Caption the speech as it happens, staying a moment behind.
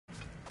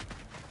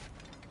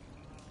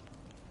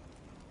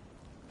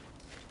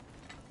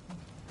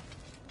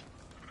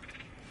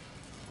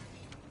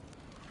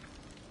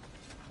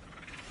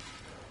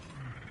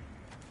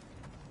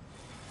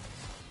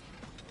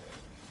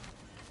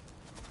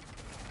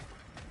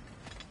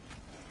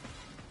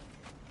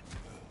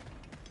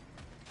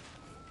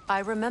I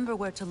remember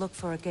where to look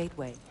for a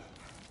gateway.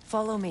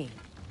 Follow me.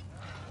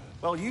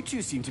 Well, you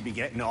two seem to be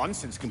getting on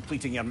since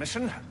completing your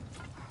mission.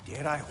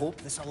 Dare I hope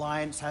this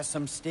alliance has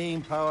some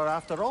staying power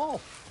after all?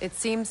 It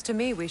seems to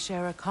me we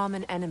share a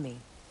common enemy.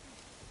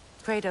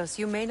 Kratos,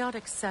 you may not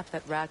accept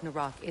that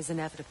Ragnarok is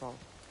inevitable,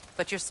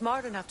 but you're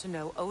smart enough to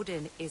know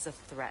Odin is a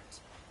threat.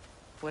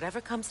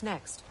 Whatever comes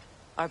next,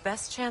 our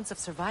best chance of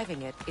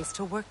surviving it is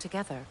to work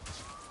together.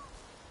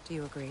 Do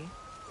you agree?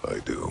 I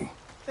do.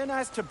 Then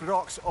as to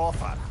Brock's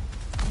offer,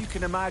 you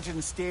can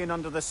imagine staying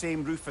under the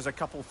same roof as a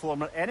couple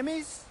former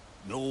enemies?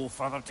 No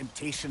further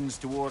temptations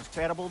towards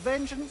terrible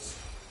vengeance?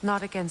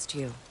 Not against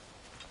you.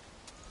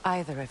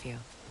 Either of you.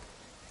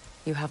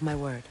 You have my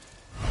word.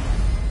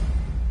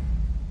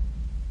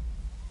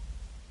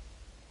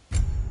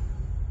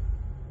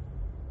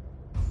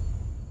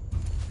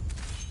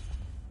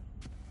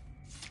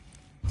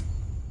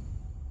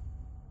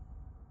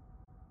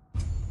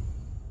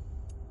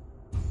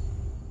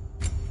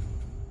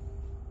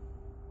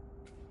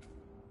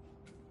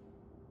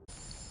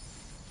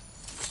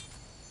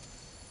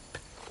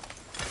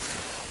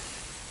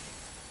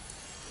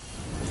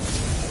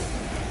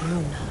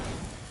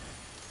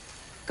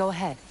 Go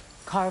ahead.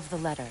 Carve the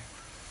letter.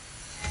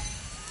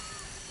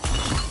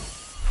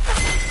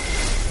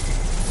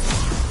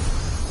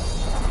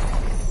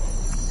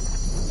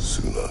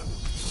 Suna.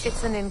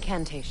 It's an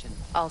incantation.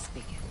 I'll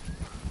speak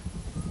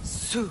it.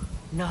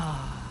 Suna.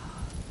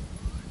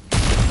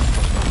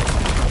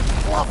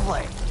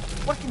 Lovely!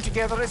 Working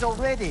together is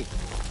already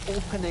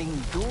opening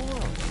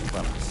doors for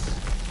us.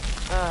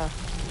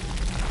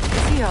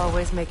 Is he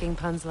always making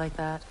puns like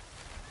that?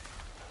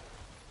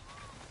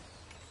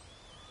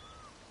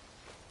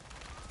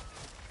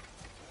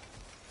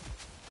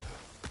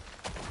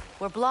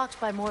 We're blocked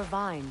by more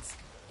vines.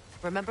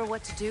 Remember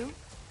what to do?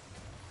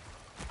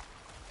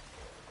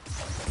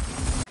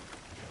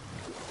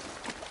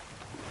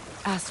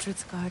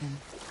 Astrid's garden.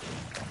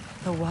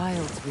 The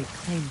wilds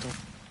reclaimed it.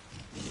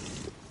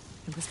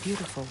 It was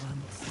beautiful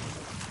once.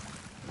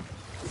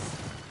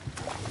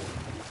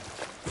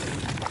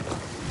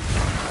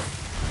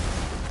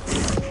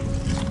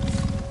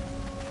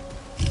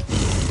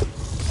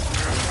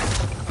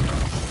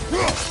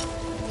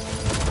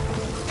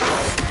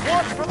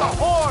 Watch for the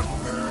horn!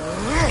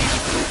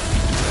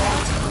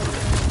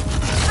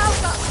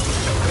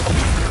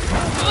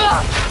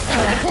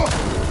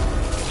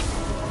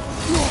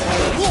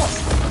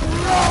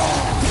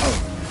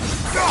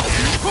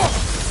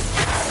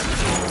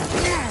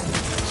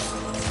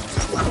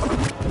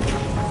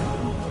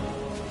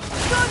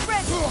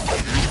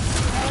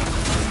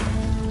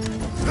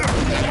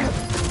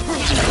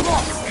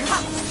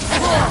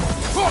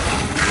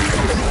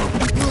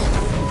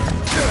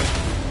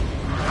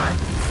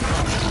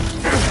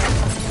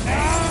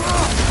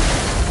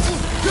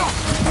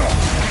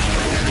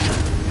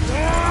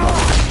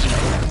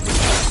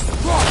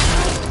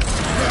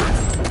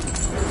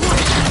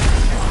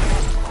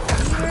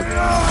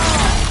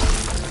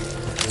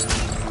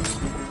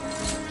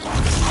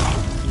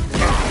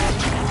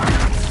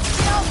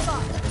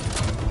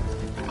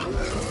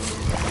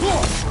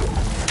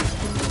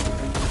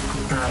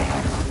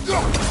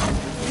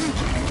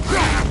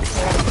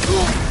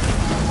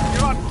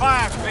 You're on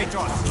fire,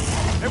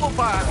 Kratos! They will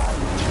fire!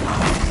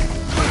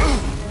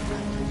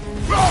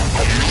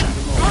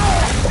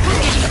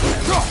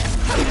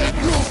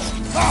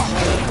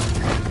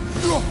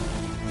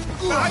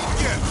 Behind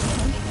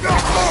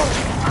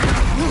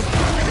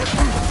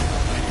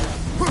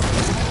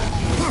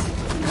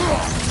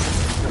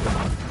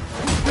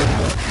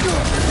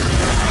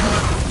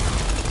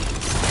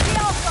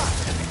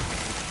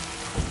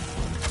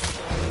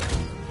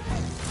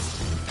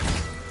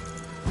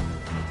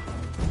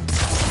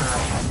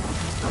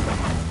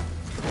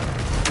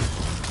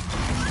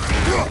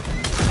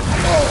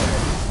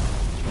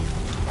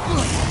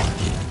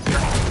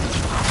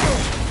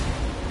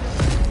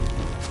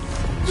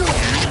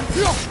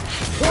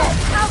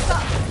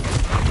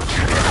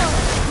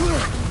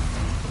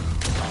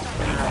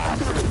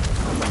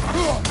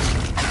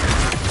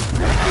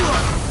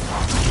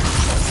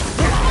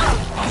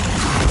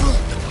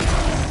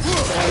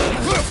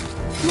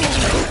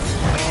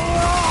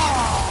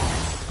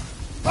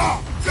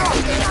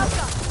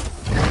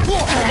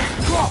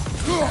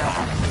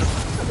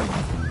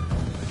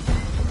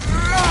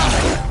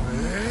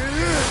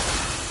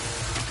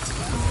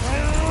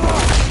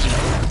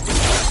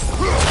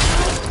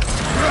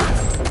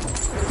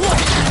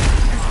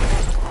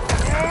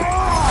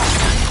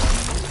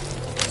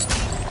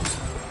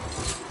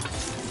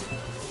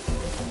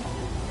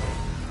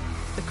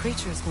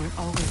Creatures weren't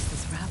always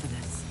this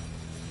ravenous.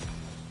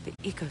 The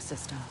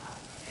ecosystem,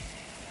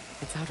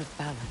 it's out of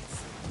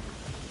balance.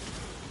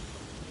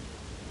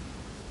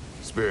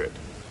 Spirit.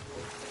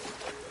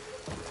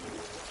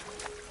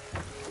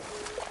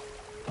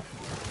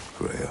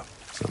 Freya,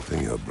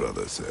 something your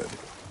brother said.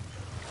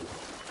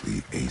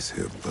 The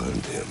Aesir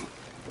burned him.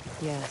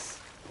 Yes.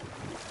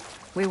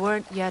 We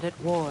weren't yet at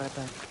war,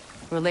 but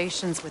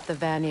relations with the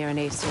Vanir and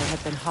Aesir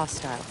had been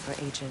hostile for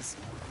ages.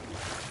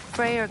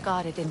 Freyr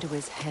got it into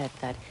his head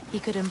that he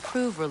could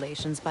improve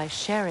relations by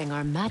sharing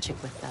our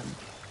magic with them.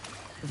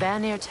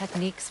 Vanir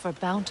techniques for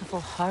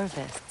bountiful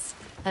harvests,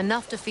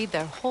 enough to feed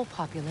their whole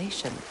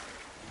population.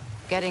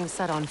 Getting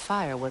set on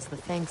fire was the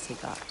thanks he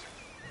got.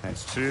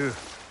 It's true.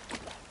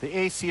 The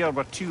Aesir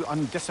were too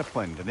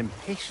undisciplined and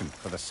impatient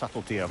for the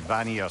subtlety of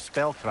Vanir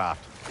spellcraft.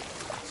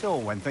 So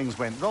when things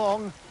went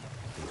wrong,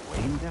 they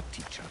blamed their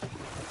teacher.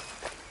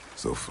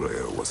 So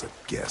Freya was a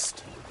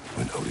guest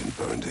when Odin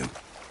burned him?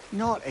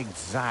 Not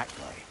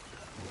exactly.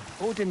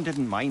 Odin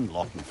didn't mind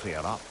locking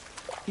Freyr up.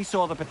 He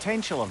saw the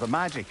potential of the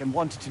magic and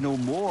wanted to know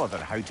more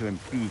than how to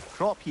improve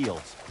crop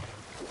yields.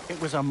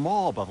 It was a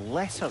mob of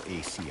lesser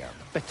Aesir,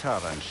 bitter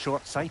and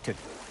short-sighted,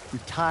 who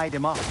tied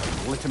him up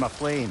and lit him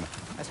aflame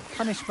as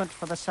punishment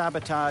for the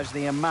sabotage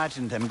they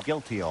imagined him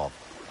guilty of.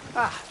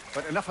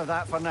 But enough of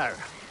that for now.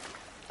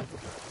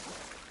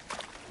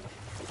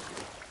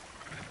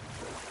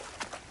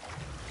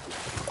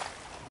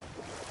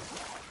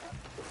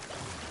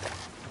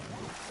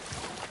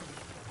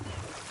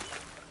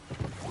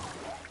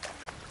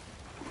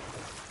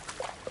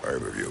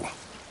 Either of you.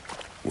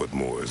 What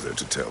more is there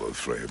to tell of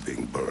Freya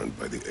being burned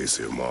by the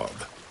Aesir mob?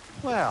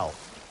 Well,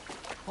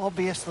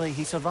 obviously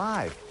he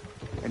survived.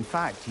 In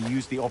fact, he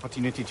used the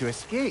opportunity to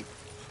escape.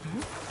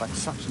 But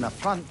such an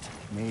affront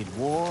made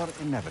war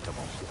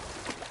inevitable.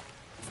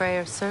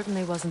 Freyr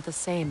certainly wasn't the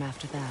same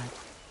after that.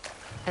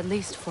 At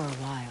least for a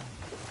while.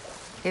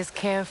 His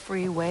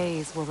carefree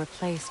ways were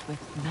replaced with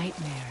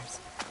nightmares,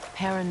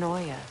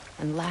 paranoia,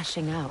 and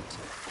lashing out.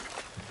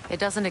 It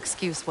doesn't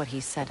excuse what he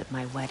said at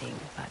my wedding,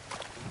 but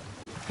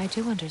I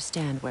do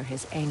understand where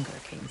his anger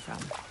came from.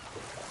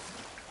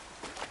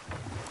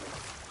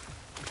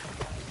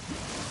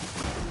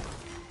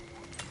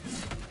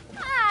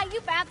 Ah, you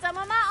found some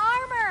of my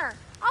armor!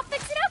 I'll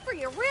fix it up for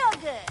you real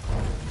good!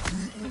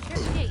 I sure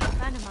appreciate you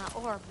finding my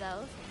orb,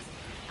 though, since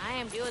I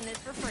am doing this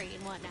for free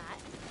and whatnot.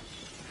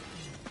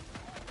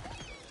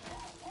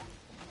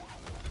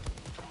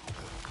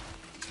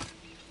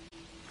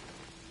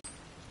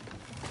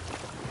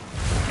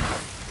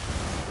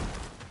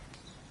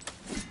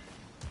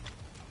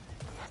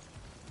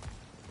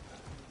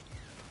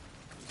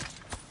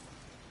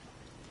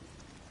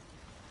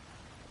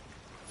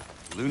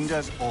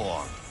 Lunda's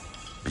Orb.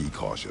 Be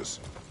cautious.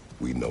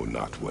 We know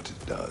not what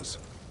it does.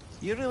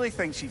 You really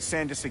think she'd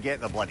send us to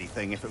get the bloody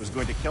thing if it was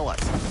going to kill us?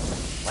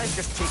 Let's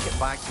just take it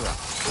back to her.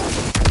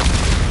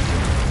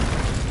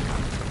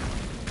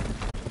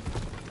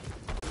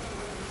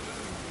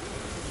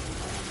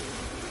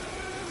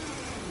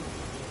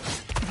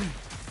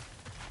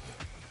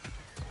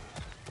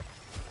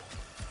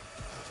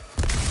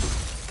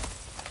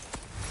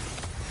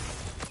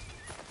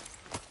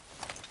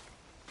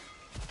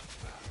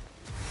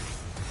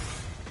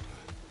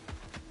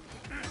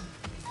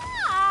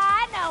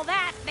 Ah, I know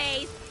that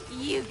face!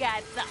 You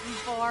got something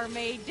for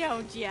me,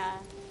 don't ya?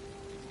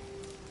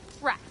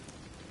 Right.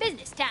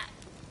 Business time.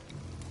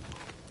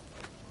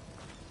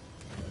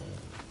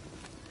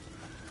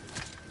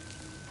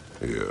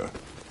 Here.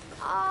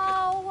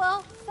 Oh,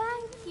 well,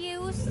 thank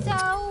you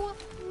so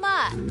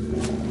much.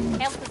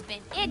 Elf has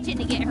been itching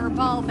to get her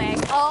bow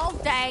back all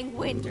dang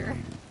winter.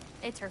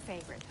 It's her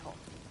favorite toy.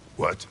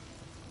 What?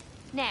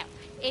 Now,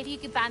 if you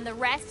can find the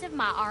rest of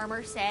my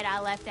armor set I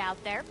left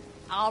out there,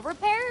 I'll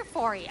repair it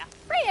for you.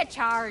 Free of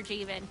charge,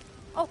 even.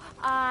 Oh,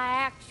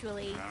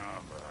 actually,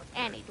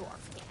 any dwarf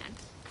can.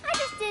 I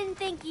just didn't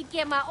think you'd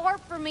get my orb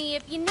for me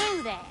if you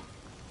knew that.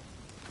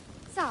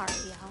 Sorry,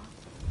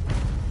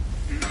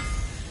 y'all.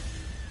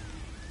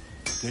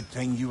 Good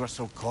thing you were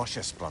so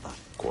cautious, brother.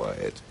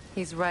 Quiet.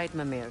 He's right,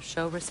 Mimir.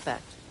 Show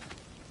respect.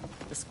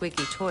 The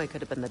squeaky toy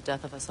could have been the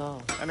death of us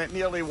all. And it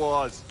nearly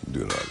was.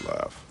 Do not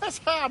laugh. It's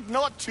hard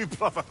not to,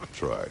 brother.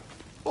 Try.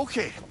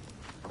 Okay.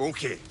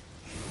 Okay.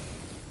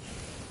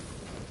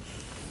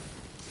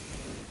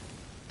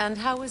 And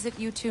how is it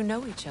you two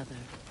know each other?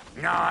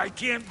 No, I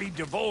can't be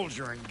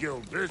divulger in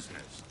guild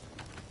business.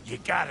 You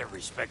gotta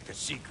respect the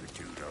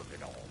secretude of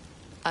it all.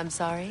 I'm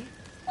sorry?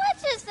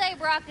 Let's just say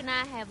Brock and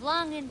I have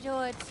long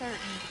enjoyed certain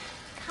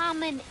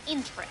common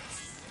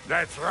interests.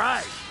 That's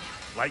right.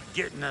 Like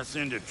getting us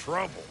into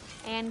trouble.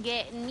 And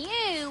getting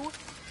you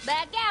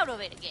back out of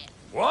it again.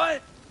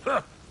 What?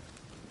 Huh.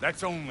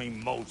 That's only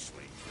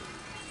mostly.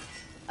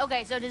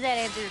 Okay, so does that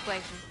answer your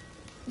question?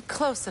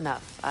 Close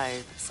enough,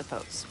 I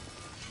suppose.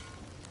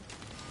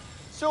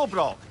 So,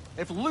 Brock,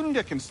 if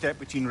Lunda can step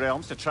between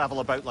realms to travel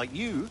about like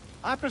you,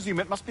 I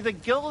presume it must be the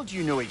guild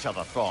you know each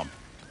other from.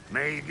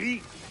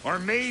 Maybe. Or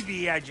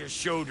maybe I just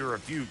showed her a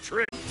few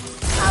tricks.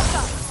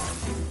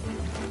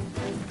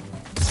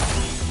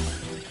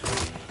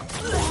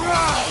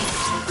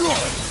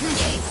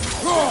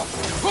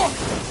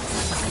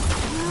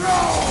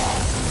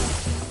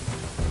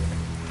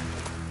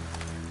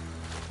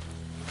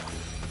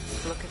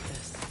 Look at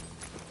this.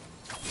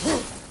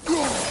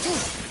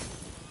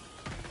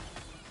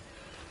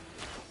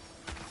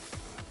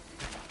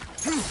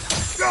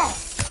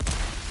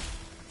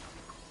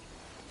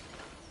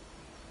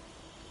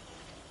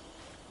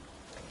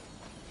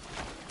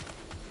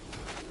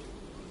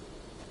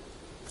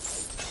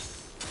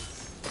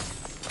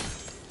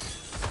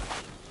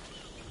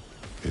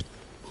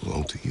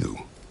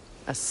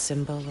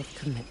 symbol of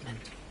commitment.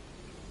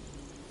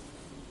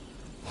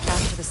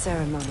 After the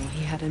ceremony,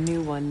 he had a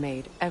new one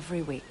made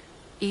every week,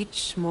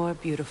 each more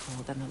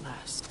beautiful than the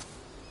last.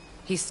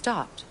 He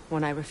stopped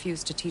when I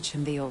refused to teach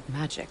him the old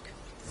magic.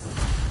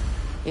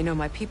 You know,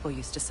 my people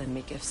used to send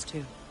me gifts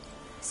too,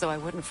 so I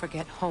wouldn't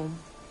forget home.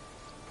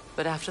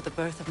 But after the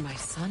birth of my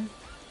son,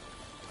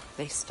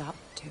 they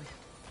stopped too.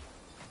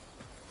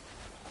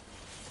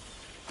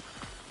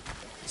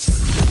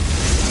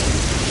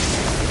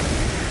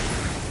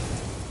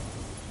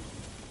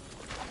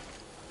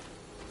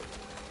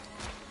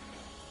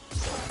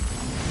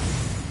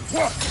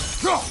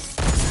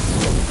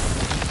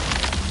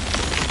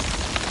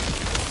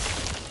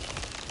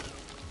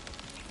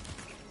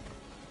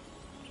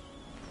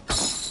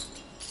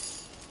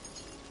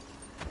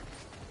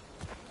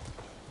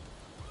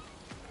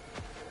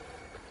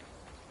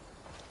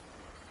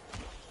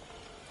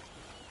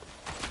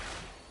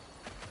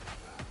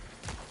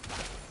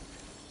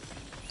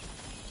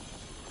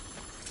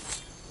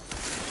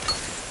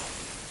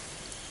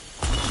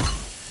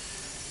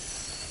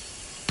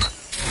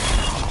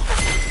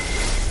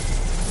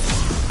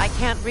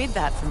 Can't read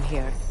that from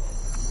here.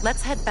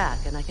 Let's head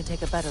back and I can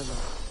take a better look.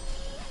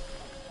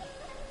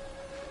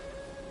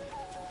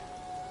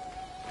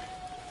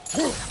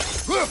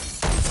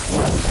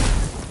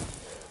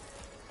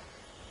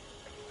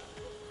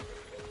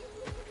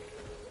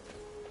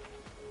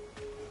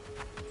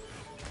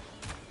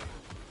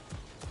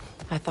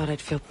 I thought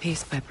I'd feel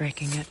peace by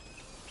breaking it,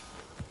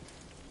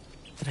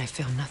 but I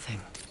feel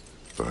nothing.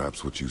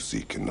 Perhaps what you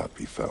seek cannot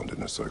be found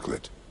in a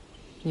circlet.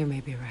 You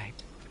may be right.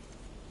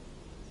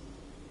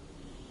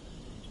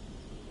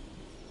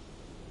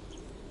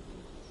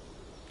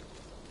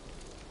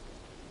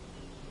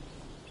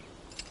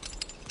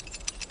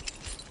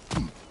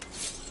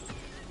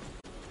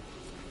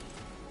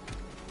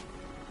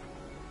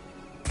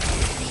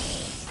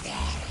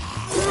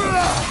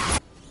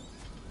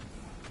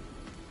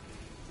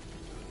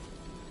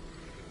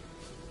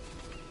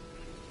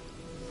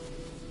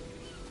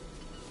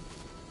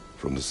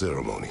 From the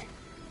ceremony.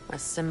 A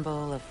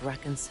symbol of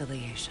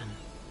reconciliation.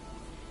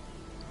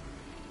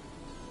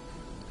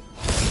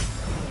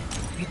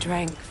 We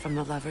drank from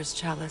the lover's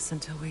chalice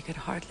until we could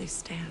hardly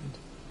stand.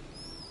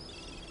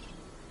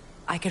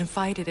 I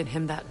confided in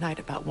him that night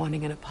about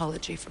wanting an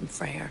apology from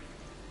Freyr.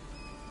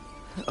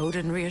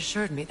 Odin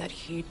reassured me that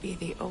he'd be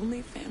the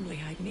only family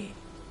I'd need.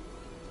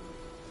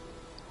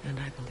 And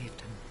I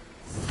believed him.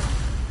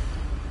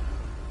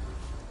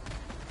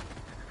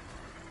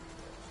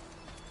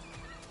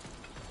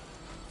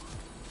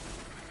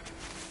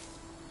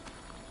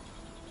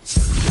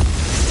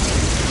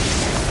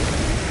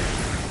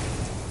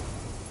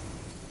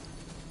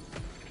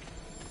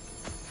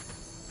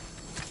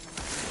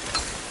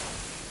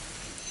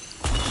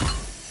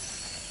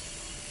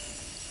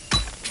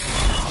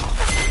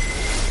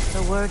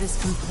 The word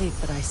is complete,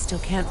 but I still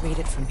can't read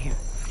it from here.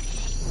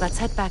 Let's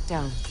head back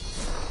down.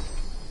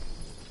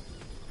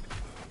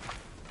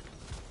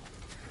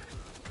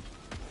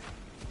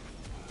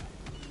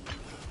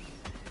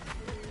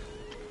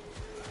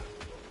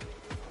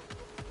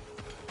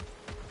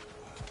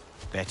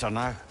 Better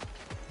now?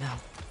 No.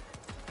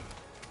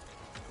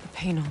 The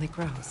pain only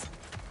grows.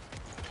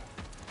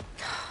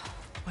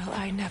 Will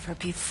I never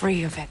be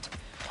free of it?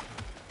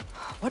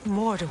 What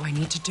more do I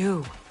need to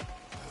do?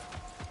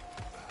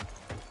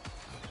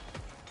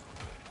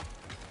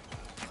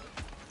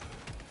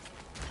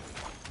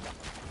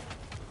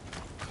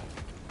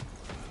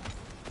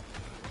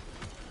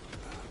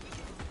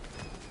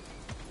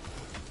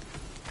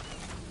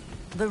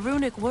 The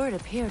runic word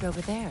appeared over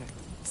there.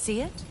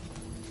 See it?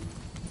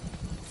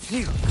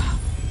 Phew.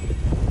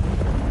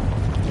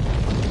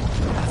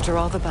 After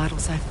all the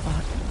battles I've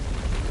fought,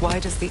 why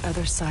does the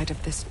other side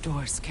of this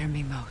door scare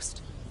me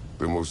most?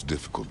 The most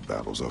difficult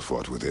battles are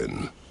fought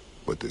within.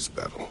 But this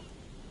battle,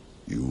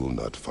 you will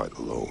not fight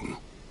alone.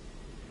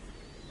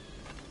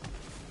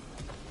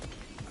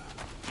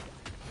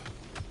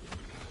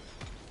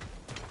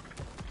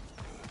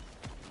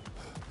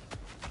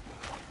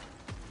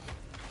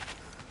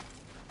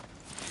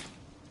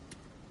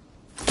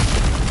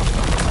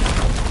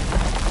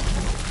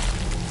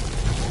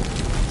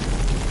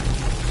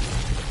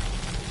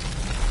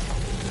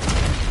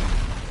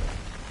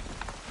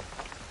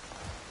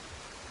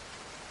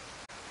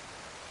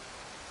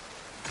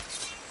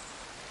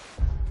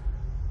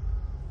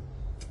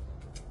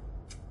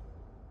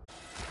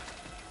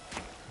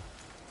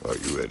 Are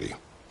you ready?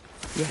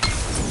 Yes.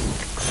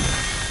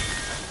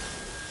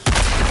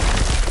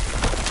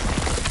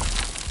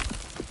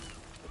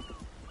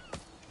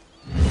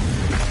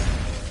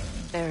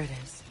 There it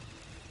is.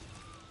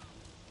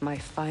 My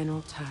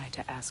final tie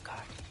to Asgard.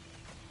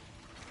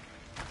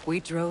 We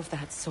drove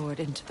that sword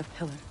into the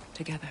pillar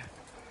together.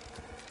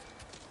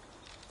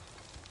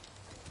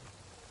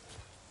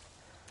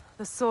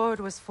 The sword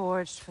was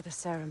forged for the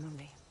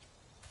ceremony.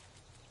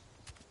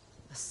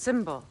 A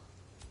symbol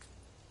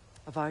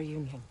of our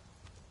union.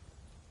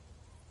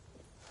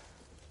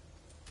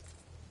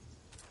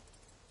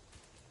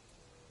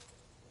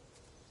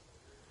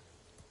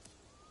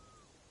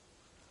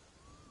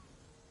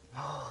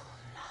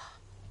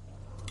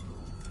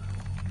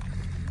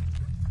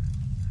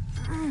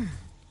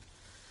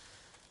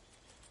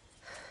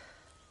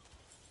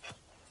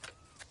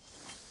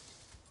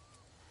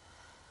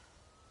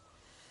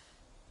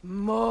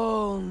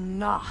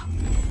 Mona.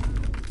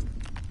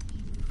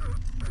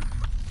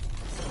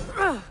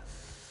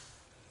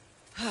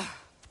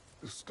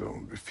 The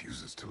stone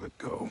refuses to let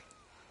go.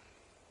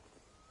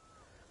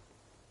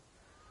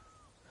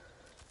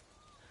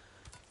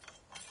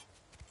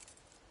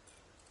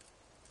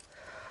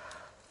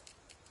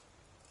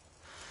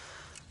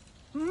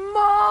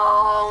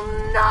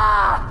 Mona!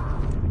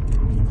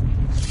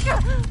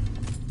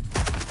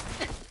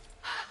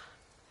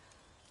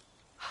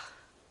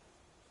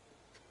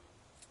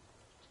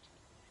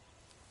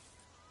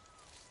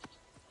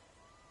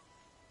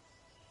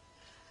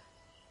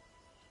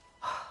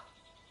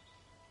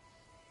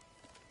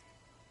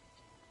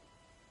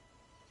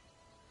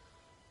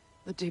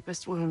 The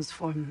deepest wounds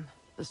form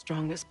the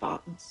strongest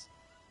bonds.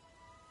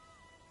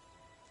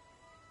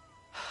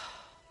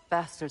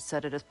 Bastard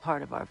said it as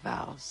part of our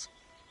vows.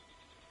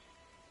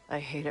 I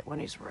hate it when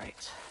he's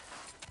right.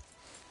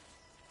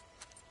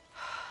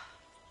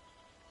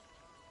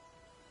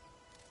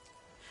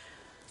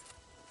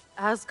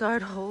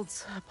 Asgard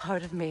holds a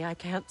part of me I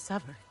can't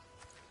sever.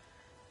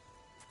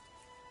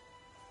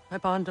 My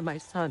bond to my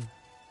son.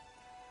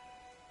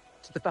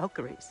 To the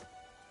Valkyries.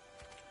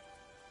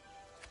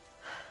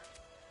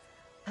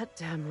 That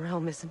damn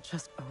realm isn't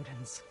just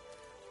Odin's.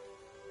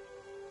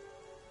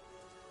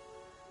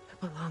 It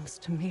belongs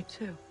to me,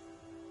 too.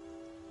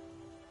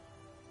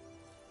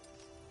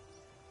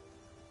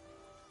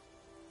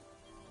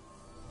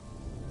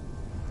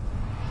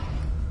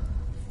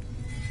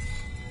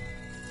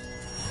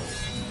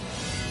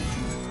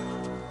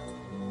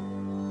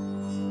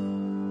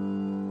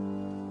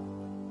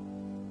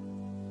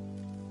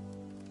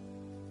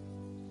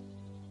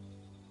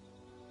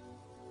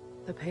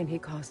 The pain he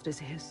caused is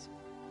his.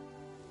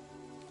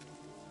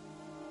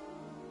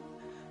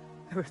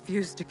 I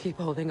refuse to keep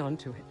holding on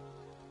to it.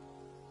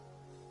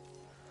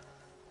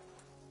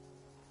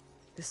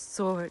 This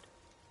sword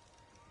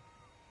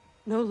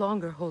no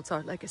longer holds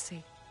our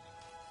legacy.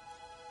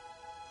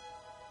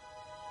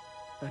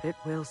 But it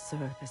will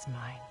serve as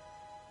mine.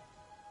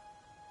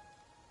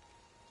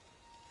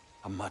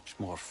 A much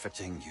more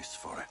fitting use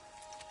for it.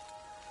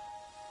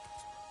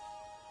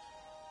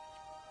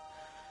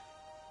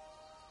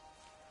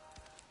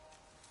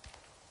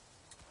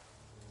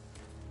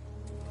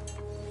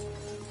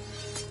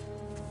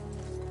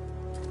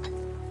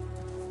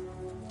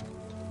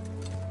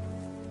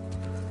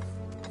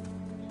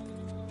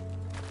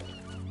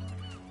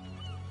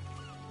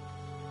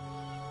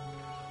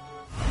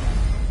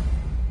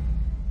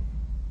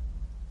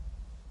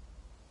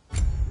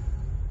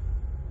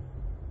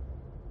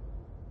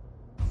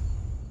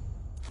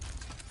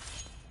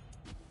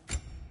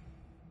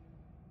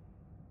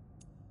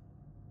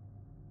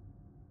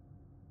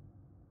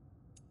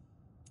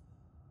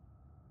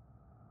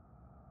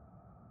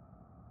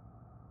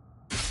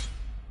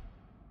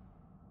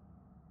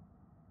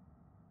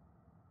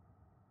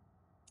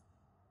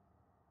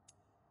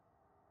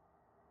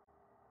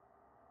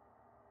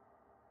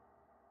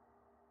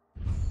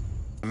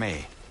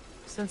 Me.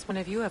 Since when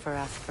have you ever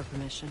asked for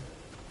permission?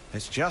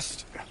 It's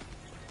just...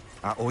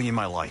 I owe you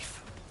my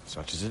life,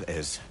 such as it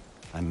is.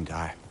 And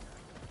I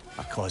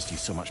caused you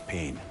so much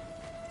pain.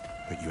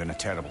 Put you in a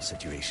terrible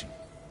situation.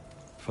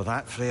 For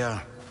that,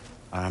 Freya,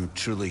 I am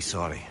truly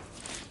sorry.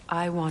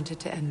 I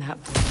wanted to end that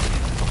war.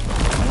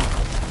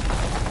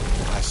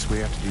 I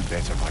swear to do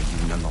better by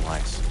you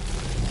nonetheless.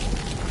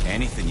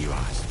 Anything you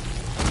ask,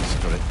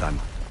 consider it done.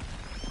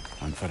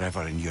 I'm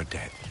forever in your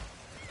debt.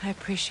 I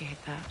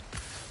appreciate that.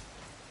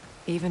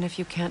 Even if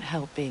you can't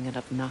help being an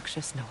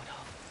obnoxious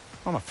know-it-all.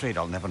 I'm afraid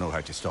I'll never know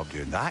how to stop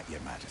doing that, Your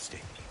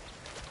Majesty.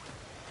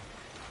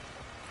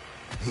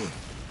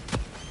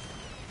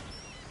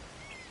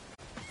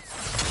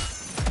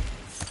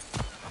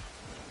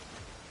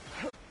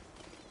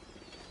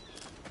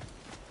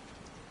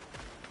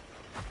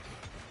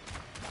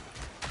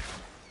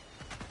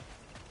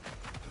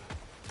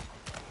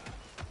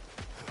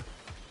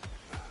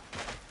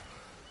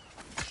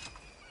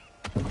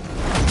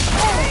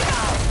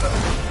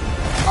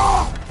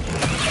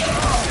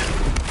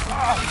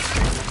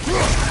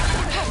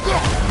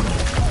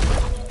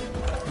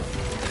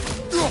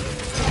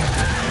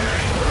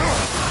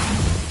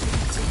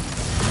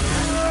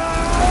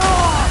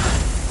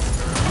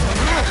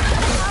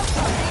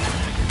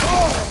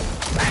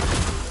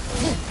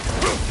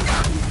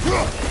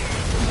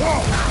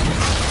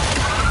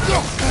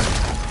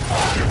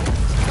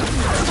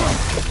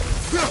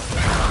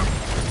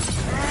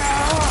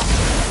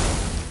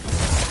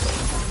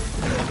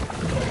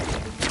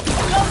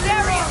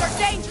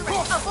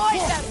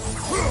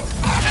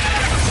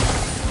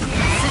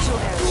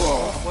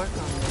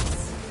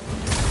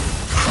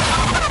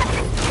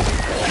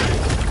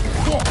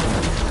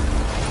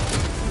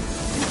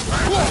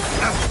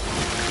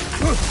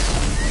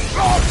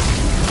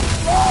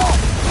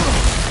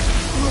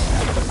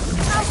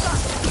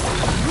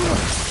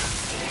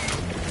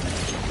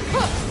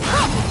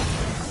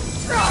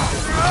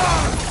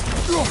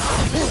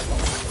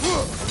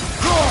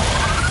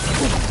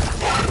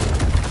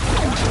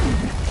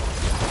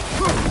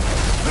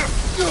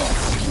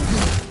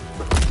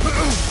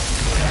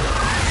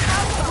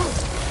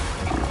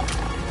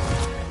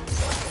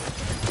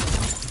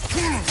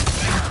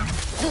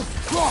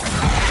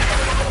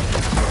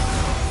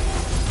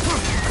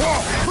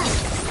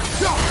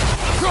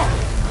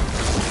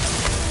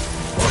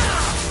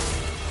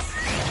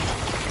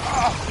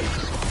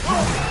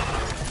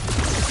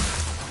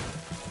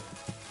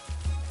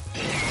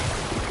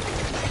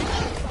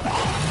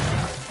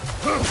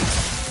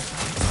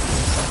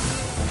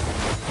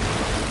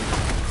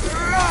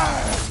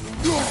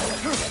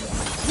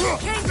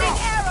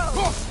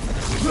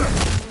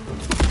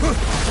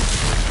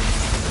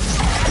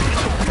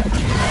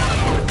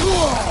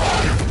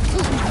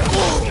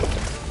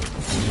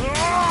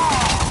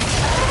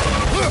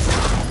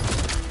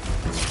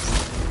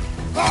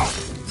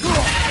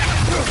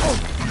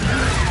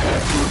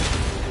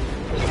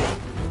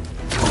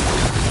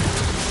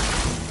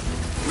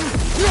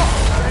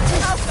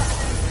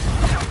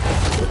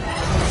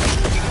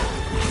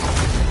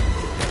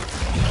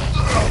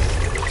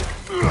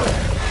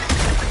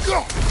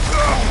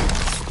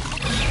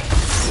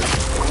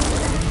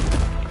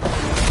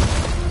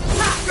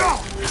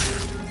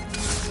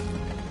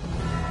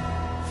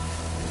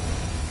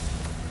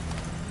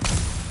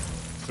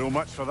 So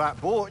much for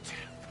that boat.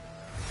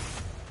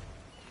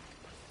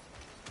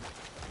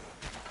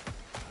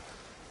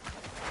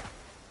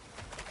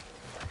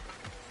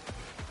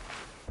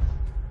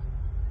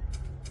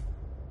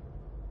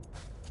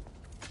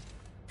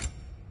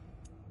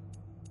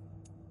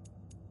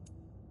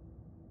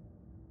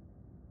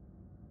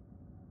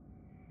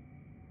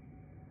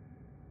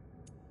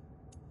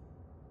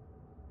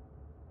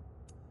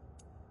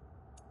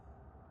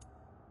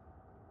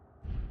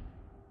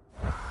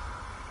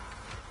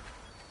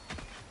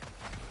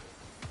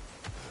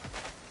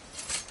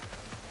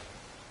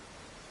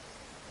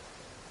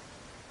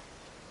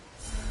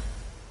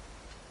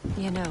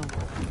 You know,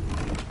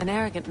 an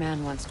arrogant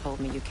man once told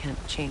me you can't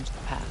change the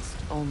past,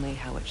 only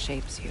how it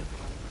shapes you.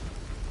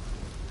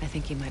 I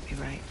think he might be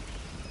right.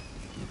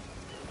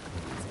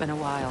 It's been a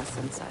while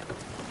since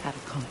I've had a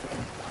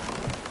confidant.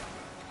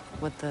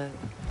 Would the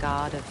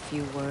god of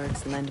few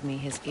words lend me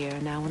his ear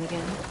now and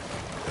again?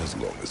 As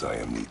long as I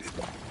am needed.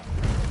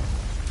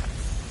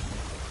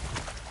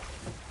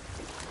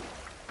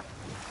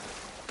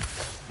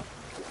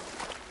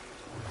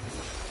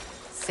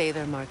 Say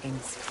their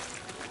markings.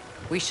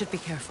 We should be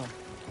careful.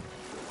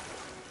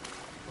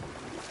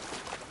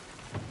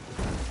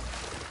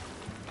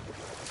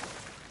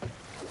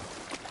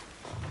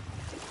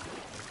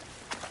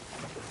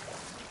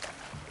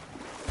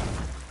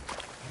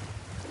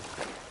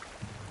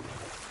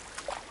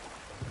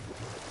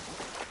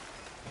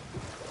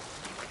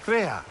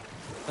 Freya,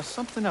 there's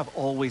something I've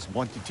always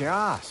wanted to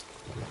ask.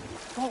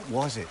 What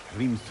was it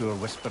Hrimthur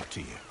whispered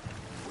to you?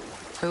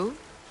 Who?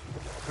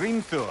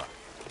 Hrimthur,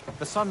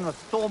 the son of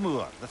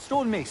Thormur, the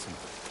stonemason,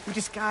 who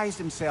disguised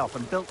himself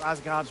and built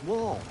Asgard's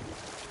wall.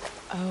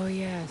 Oh,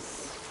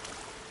 yes.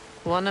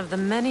 One of the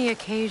many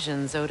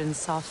occasions Odin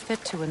saw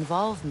fit to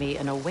involve me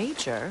in a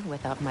wager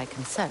without my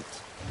consent.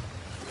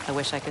 I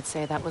wish I could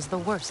say that was the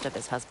worst of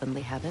his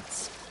husbandly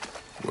habits.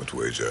 What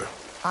wager?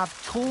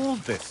 I've told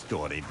this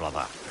story,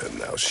 brother. And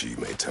now she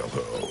may tell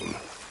her own.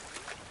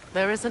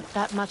 There isn't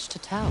that much to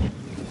tell.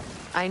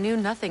 I knew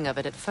nothing of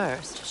it at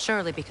first,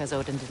 surely because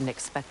Odin didn't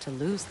expect to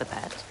lose the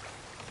bet.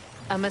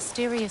 A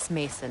mysterious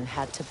mason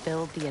had to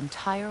build the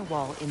entire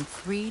wall in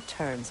 3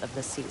 turns of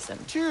the season.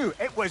 2!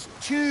 It was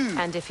 2!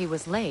 And if he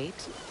was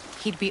late,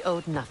 he'd be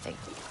owed nothing.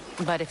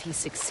 But if he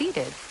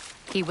succeeded,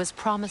 he was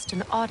promised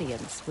an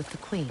audience with the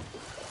queen.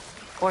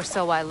 Or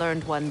so I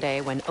learned one day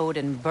when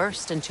Odin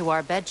burst into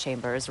our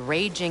bedchambers,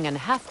 raging and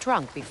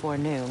half-drunk before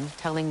noon,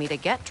 telling me to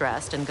get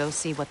dressed and go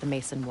see what the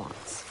mason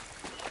wants.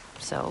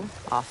 So,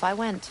 off I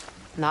went,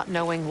 not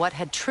knowing what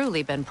had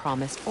truly been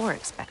promised or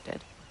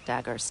expected.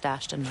 Dagger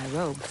stashed in my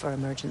robe for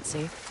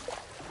emergency.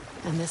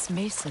 And this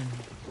mason,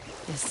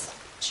 this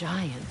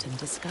giant in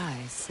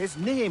disguise. His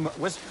name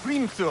was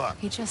Hrimthur.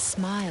 He just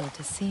smiled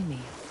to see me.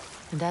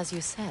 And as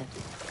you said,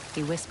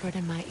 he whispered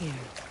in my ear.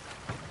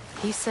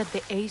 He said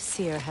the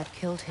Aesir had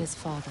killed his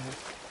father,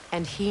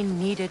 and he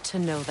needed to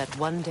know that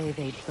one day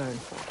they'd burn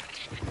for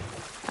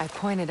it. I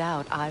pointed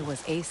out I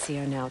was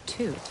Aesir now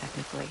too,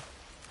 technically.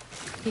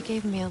 He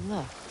gave me a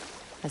look,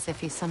 as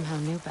if he somehow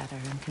knew better,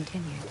 and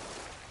continued.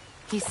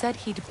 He said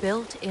he'd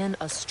built in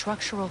a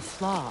structural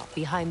flaw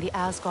behind the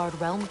Asgard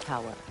Realm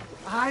Tower.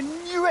 I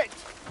knew it!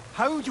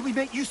 How do we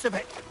make use of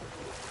it?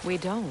 We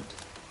don't.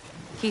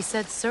 He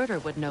said Surtur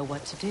would know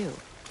what to do.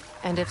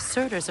 And if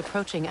Surtur's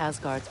approaching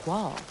Asgard's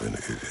wall... Then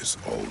it is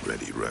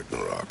already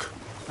Ragnarok.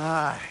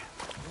 Aye,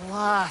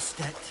 blast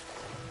it.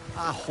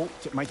 I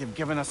hoped it might have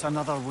given us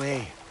another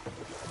way.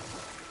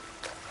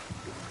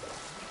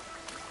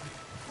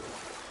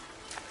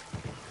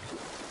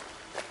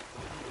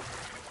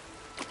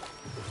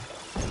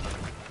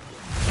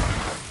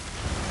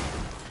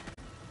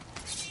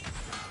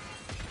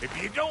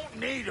 If you don't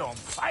need them,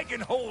 I can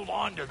hold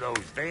on to those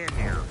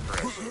Vanir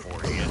fresh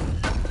for you.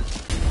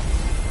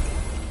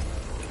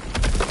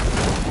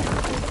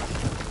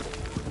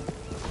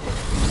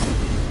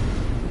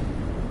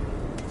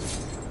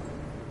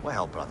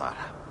 Well, brother,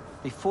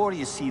 before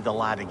you see the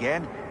lad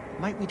again,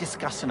 might we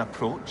discuss an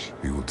approach?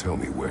 He will tell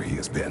me where he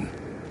has been.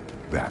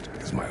 That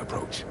is my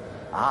approach.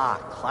 Ah,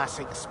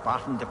 classic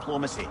Spartan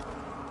diplomacy.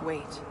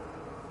 Wait.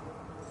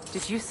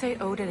 Did you say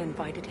Odin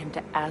invited him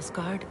to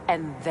Asgard,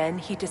 and then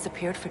he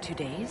disappeared for 2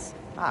 days?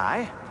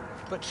 Aye,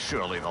 but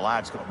surely the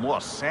lad's got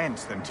more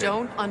sense than to...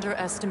 Don't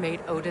underestimate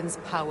Odin's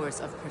powers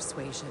of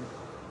persuasion.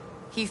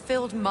 He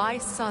filled my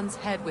son's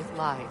head with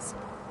lies.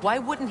 Why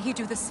wouldn't he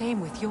do the same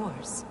with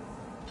yours?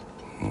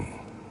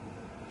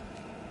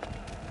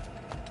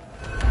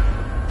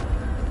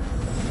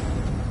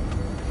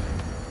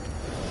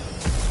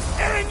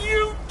 And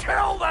you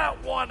tell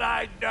that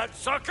one-eyed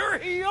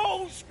nutsucker he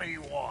owes me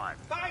one.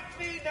 Fight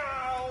me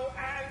now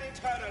and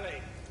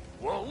eternally.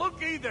 Well,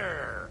 looky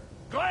there.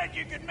 Glad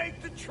you could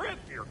make the trip,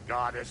 your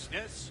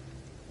goddessness.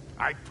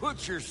 I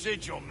put your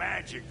sigil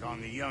magic on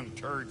the young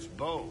turd's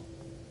bow.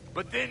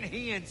 But then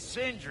he and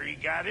Sindri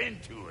got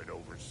into it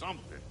over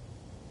something.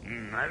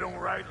 I don't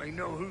rightly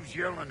know who's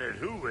yelling at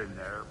who in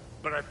there,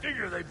 but I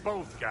figure they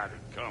both got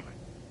it coming.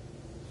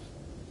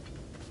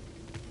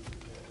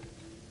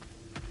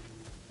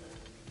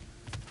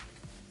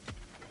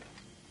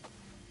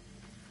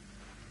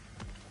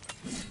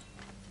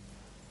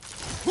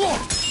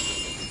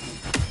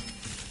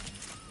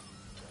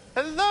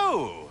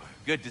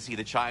 Good to see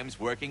the chimes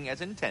working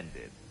as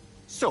intended.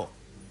 So,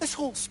 this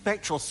whole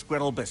spectral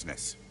squirrel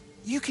business.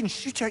 You can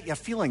shoot out your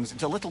feelings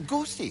into little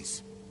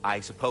ghosties. I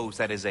suppose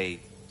that is a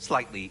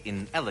slightly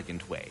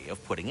inelegant way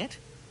of putting it.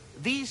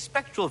 These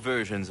spectral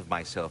versions of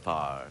myself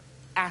are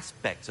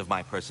aspects of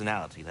my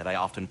personality that I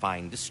often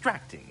find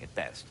distracting at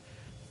best.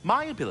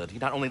 My ability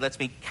not only lets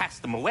me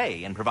cast them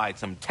away and provide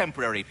some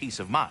temporary peace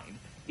of mind,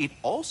 it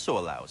also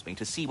allows me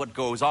to see what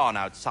goes on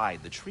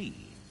outside the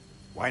tree.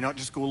 Why not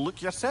just go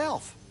look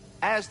yourself?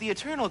 As the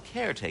eternal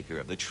caretaker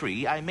of the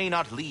tree, I may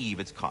not leave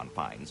its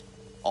confines.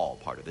 All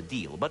part of the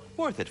deal, but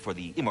worth it for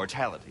the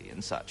immortality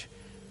and such.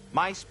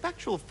 My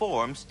spectral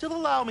forms still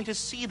allow me to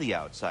see the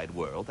outside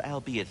world,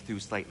 albeit through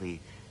slightly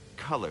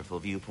colorful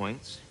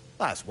viewpoints.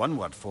 That's one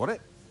word for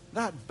it.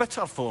 That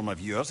bitter form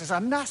of yours is a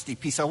nasty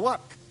piece of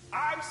work.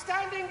 I'm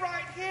standing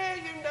right here,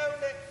 you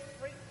no-lip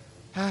freak.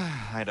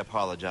 I'd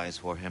apologize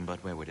for him,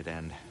 but where would it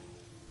end?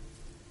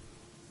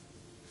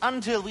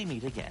 Until we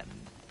meet again.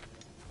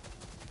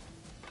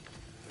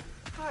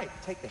 Hi,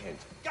 take the hint.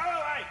 Go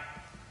away!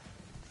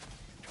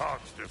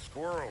 Talks to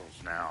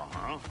squirrels now,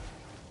 huh?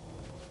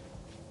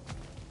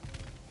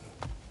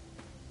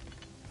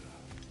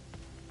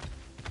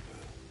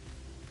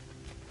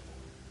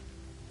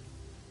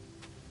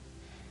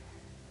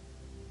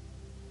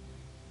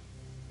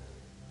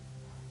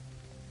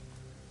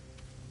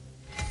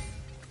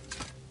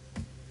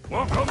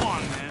 Well, come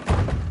on,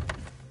 man.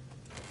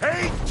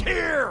 Hey,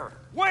 Tyr!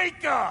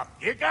 Wake up!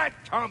 You got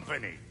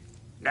company.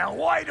 Now,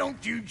 why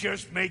don't you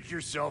just make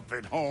yourself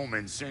at home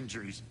in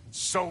Sindri's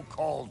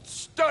so-called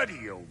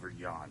study over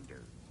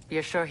yonder?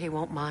 You're sure he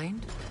won't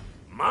mind?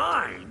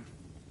 Mind?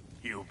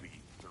 He'll be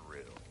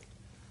thrilled.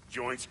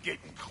 Joint's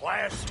getting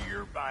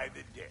classier by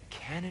the day.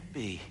 Can it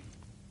be?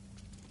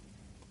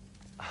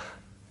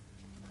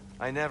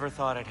 I never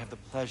thought I'd have the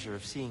pleasure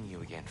of seeing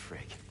you again,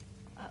 Frigg.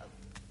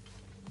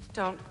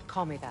 Don't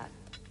call me that.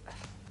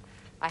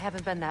 I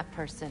haven't been that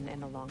person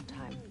in a long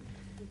time.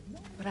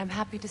 But I'm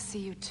happy to see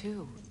you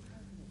too.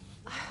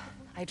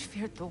 I'd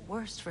feared the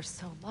worst for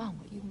so long,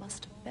 what you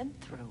must have been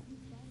through.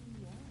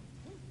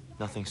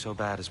 Nothing so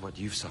bad as what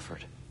you've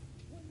suffered.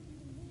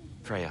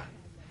 Freya,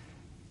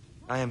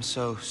 I am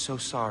so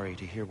sorry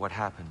to hear what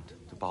happened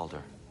to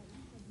Baldur.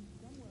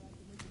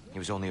 He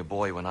was only a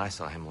boy when I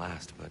saw him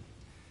last, but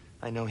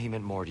I know he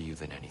meant more to you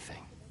than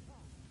anything.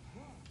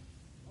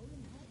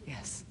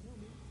 Yes.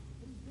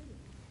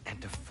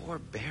 And to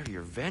forbear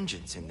your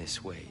vengeance in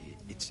this way,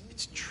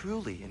 it's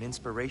truly an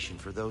inspiration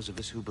for those of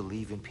us who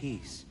believe in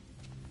peace.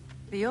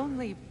 The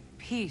only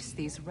peace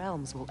these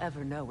realms will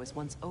ever know is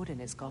once Odin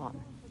is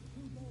gone.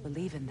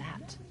 Believe in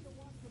that.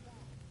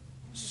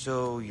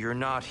 So you're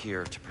not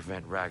here to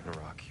prevent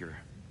Ragnarok, you're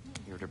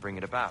here to bring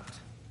it about.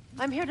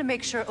 I'm here to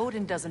make sure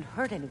Odin doesn't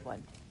hurt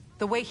anyone,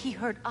 the way he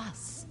hurt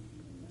us.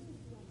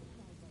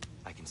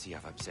 I can see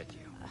I've upset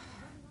you.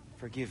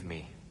 Forgive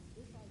me.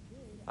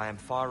 I am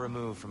far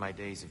removed from my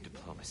days of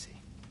diplomacy.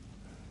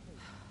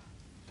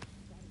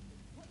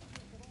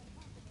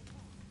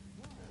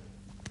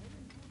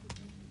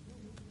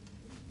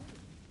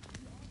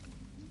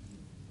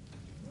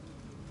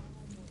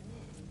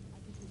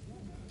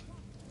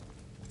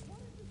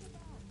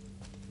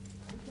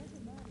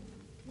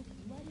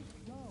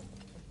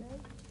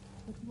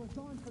 You were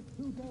gone for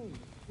 2 days,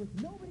 with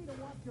nobody to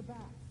watch your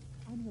back.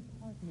 I'm your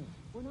partner.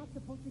 We're not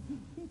supposed to keep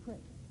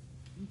secrets.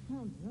 You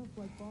sound just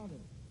like father.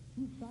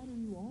 Whose side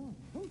are you on?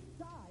 Whose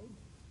side?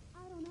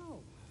 I don't know.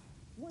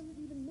 What does it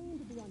even mean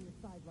to be on your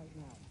side right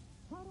now?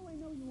 How do I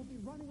know you will be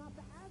running off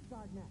to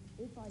Asgard next?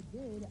 If I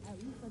did, at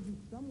least I'd be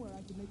somewhere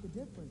I could make a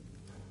difference.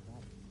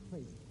 That's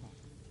crazy talk.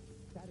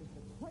 That is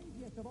the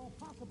craziest of all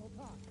possible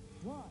talk.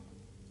 Why?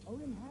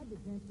 Odin had the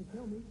chance to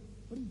kill me,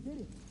 but he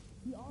didn't.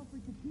 He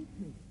offered to teach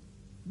me.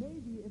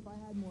 Maybe if I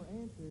had more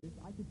answers,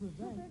 I could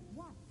prevent...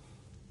 What?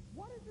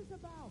 What is this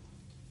about?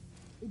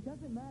 It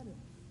doesn't matter.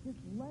 Just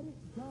let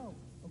it go,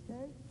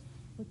 okay?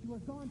 But you were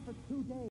gone for 2 days.